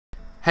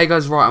Hey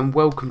guys, right, and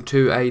welcome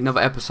to another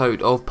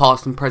episode of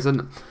Past and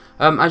Present.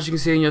 As you can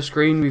see on your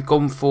screen, we've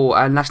gone for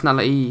a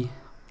nationality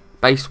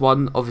based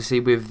one,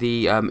 obviously with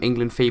the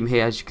England theme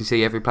here. As you can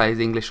see, every player is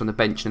English on the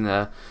bench and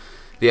the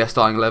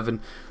starting 11.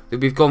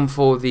 We've gone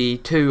for the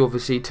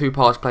two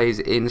past players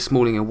in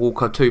Smalling and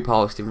Walker, two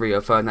past in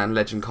Rio Ferdinand,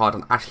 legend card,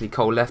 and Ashley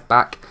Cole left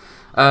back.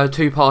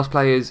 Two past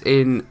players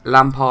in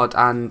Lampard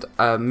and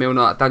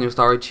Milner, Daniel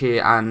Sturridge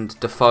here, and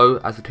Defoe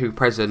as the two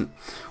present.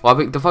 Well, I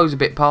think Defoe's a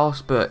bit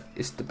past, but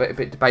it's a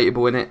bit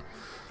debatable in it.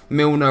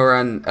 Milner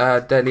and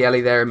Dele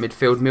Alli there in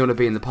midfield. Milner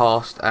being the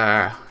past,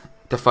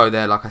 Defoe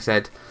there, like I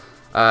said,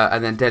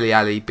 and then Dele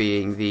Alli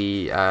being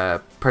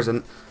the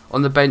present.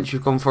 On the bench,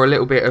 we've gone for a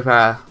little bit of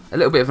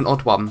an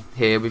odd one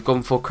here. We've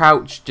gone for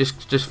Crouch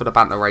just for the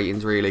banter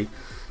ratings, really.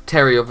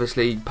 Terry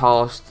obviously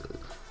past.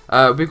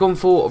 We've gone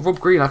for Rob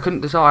Green. I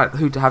couldn't decide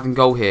who to have in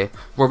goal here,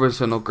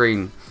 Robinson or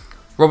Green.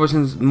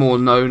 Robinson's more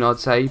known, I'd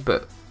say,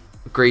 but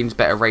Green's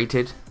better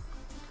rated.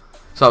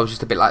 So I was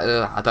just a bit like,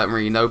 I don't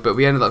really know, but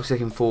we ended up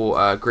sticking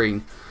for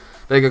Green.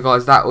 There you go,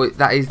 guys.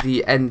 That is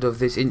the end of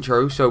this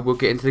intro, so we'll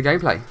get into the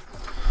gameplay.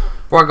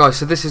 Right, guys,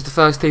 so this is the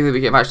first team that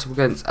we get matched up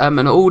against.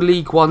 An all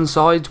League One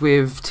side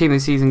with team of the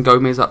season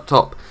Gomez up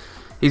top.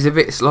 He's a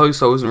bit slow,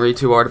 so I wasn't really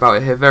too worried about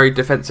it here. Very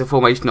defensive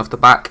formation off the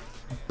back,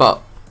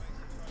 but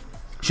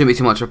shouldn't be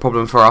too much of a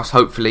problem for us,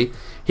 hopefully.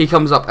 He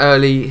comes up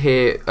early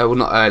here, well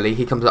not early,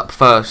 he comes up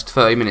first,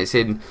 30 minutes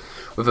in,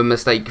 with a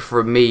mistake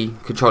from me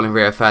controlling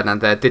Rio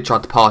Ferdinand there. Did try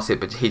to pass it,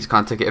 but he just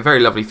kind of took it. A very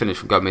lovely finish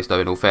from Gomez though,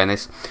 in all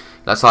fairness.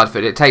 That side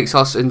foot. It takes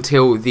us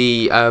until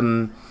the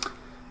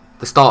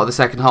start of the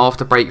second half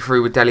to break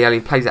through with Dele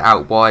Alli. Plays it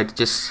out wide,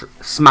 just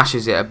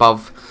smashes it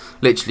above,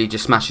 literally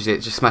just smashes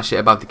it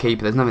above the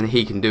keeper. There's nothing that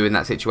he can do in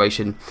that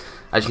situation.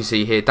 As you can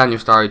see here, Daniel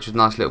Sturridge with a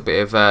nice little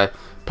bit of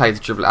plays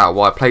the dribble out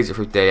wide, plays it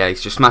through Dele Alli,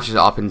 just smashes it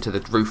up into the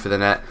roof of the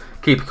net.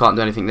 Keeper can't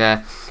do anything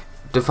there.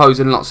 Defoe's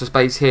in lots of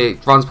space here,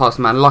 runs past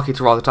the man, lucky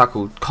to rather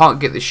tackle, can't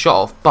get this shot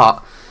off,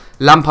 but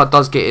Lampard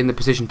does get in the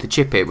position to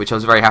chip it, which I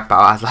was very happy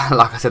about, as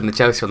like I said in the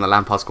Chelsea on the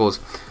Lampard scores.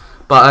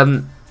 But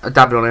I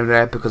dabbled on him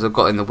there because I've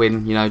got in the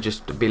win, you know,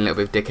 just being a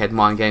little bit of dickhead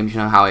mind games, you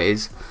know how it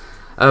is.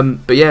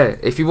 But yeah,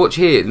 if you watch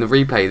here in the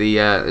replay,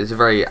 there's a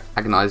very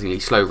agonisingly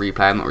slow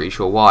replay, I'm not really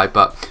sure why,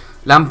 but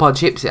Lampard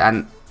chips it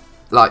and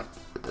like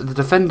the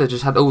defender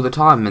just had all the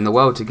time in the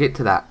world to get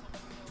to that.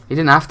 You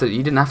didn't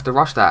have to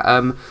rush that.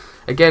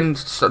 Again,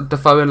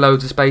 Defoe in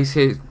loads of space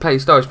here.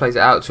 Sturridge plays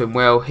it out to him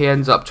well. He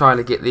ends up trying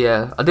to get the.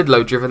 I did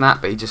low driven that,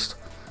 but he just,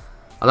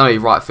 I don't know, he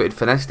right footed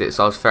finessed it.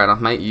 So I was fair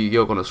enough, mate.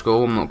 You're gonna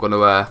score. I'm not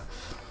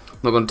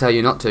gonna tell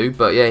you not to.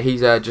 But yeah,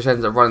 he's just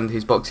ends up running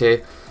his box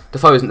here.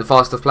 Defoe isn't the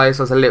fastest player,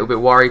 so I was a little bit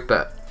worried,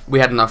 but we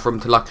had enough room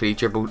to luckily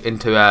dribble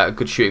into a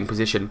good shooting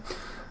position.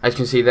 As you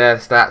can see there,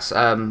 stats: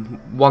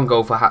 one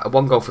goal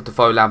for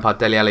Defoe, Lampard,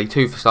 Dele Alli,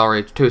 2 for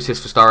Sturridge, 2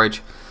 assists for Sturridge.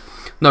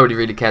 Nobody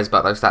really cares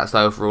about those stats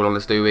though, for all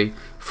honest, do we?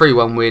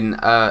 3-1 win.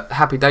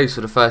 Happy days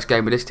for the first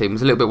game with this team. I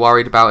was a little bit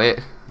worried about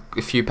it.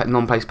 A few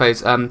non-pace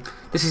players.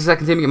 This is the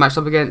second team we get matched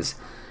up against.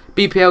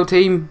 BPL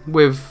team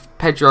with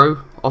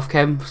Pedro off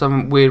chem for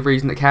some weird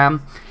reason at cam.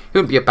 He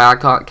wouldn't be a bad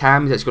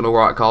cam. He's actually got a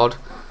right card,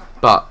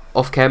 but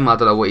off chem, I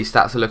don't know what his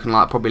stats are looking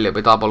like. Probably a little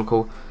bit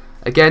diabolical.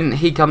 Again,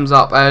 he comes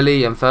up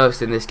early and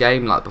first in this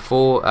game, like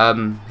before.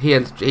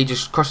 He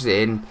just crosses it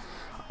in.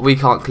 We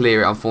can't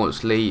clear it,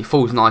 unfortunately. He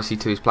falls nicely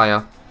to his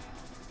player.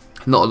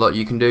 Not a lot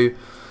you can do.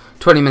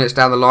 20 minutes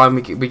down the line,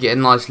 we get a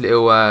nice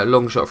little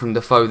long shot from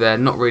Defoe there.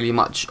 Not really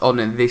much on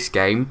in this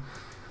game.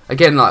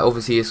 Again, like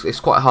obviously, it's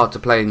quite hard to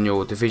play in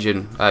your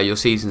division, your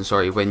season,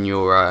 sorry, when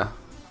you're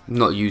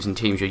not using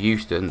teams you're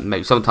used to, and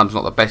maybe sometimes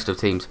not the best of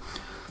teams.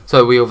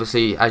 So we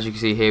obviously, as you can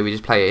see here, we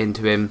just play it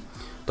into him.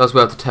 Does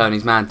well to turn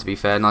his man, to be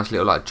fair. Nice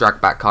little like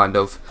drag back kind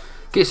of.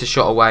 Gets a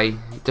shot away.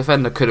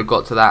 Defender could have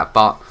got to that,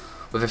 but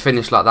with a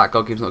finish like that,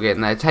 Godgive's not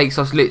getting there. It takes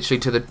us literally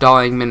to the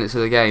dying minutes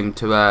of the game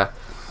to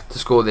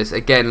score this.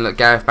 Again, look,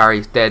 Gareth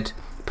Barry's dead.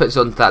 Puts it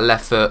onto that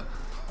left foot,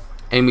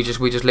 and we just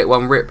let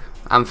one rip.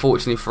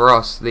 Unfortunately for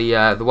us,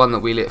 the one that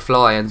we let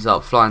fly ends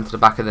up flying to the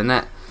back of the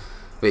net,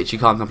 which you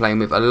can't complain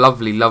with. A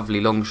lovely, lovely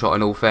long shot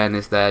in all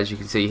fairness there, as you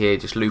can see here,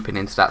 just looping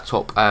into that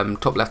top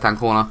left hand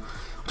corner.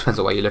 Depends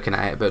on the way you're looking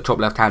at it, but top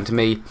left hand to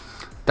me.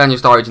 Daniel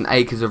Sturridge and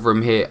acres of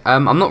room here.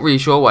 I'm not really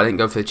sure why I didn't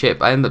go for the chip.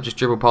 I ended up just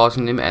dribble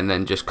passing him and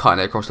then just cutting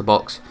it across the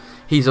box.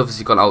 He's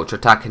obviously got an ultra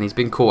attack and he's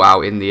been caught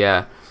out in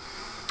the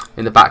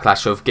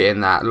backlash of getting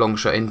that long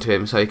shot into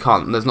him, so he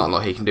can't. There's not a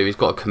lot he can do. He's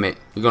got to commit.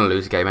 You're going to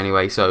lose the game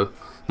anyway, so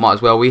might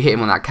as well. We hit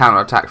him on that counter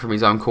attack from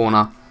his own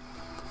corner.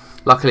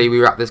 Luckily, we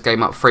wrapped this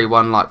game up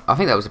 3-1. Like I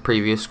think that was the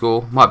previous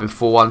score. Might have been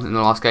 4-1 in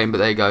the last game, but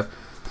there you go.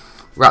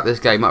 Wrap this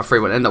game up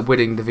 3-1. End up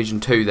winning Division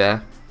 2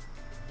 there.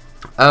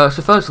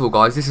 So first of all,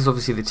 guys, this is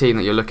obviously the team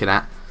that you're looking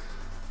at.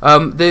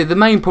 The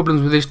main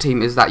problems with this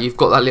team is that you've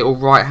got that little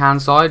right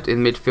hand side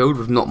in midfield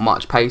with not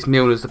much pace.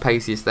 Milner's the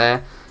paciest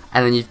there,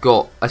 and then you've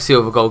got a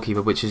silver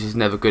goalkeeper, which is just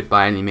never good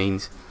by any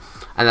means.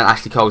 And then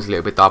Ashley Cole's a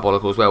little bit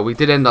diabolical as well. We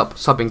did end up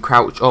subbing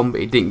Crouch on,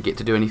 but he didn't get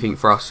to do anything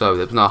for us, so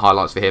there was no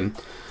highlights for him.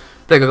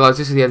 there you go, guys.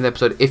 This is the end of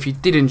the episode. If you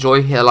did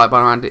enjoy, hit a like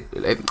button around it.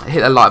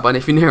 Hit that like button.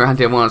 If you're new around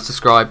here and want to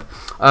subscribe,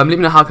 let me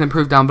know how I can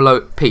improve down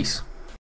below. Peace.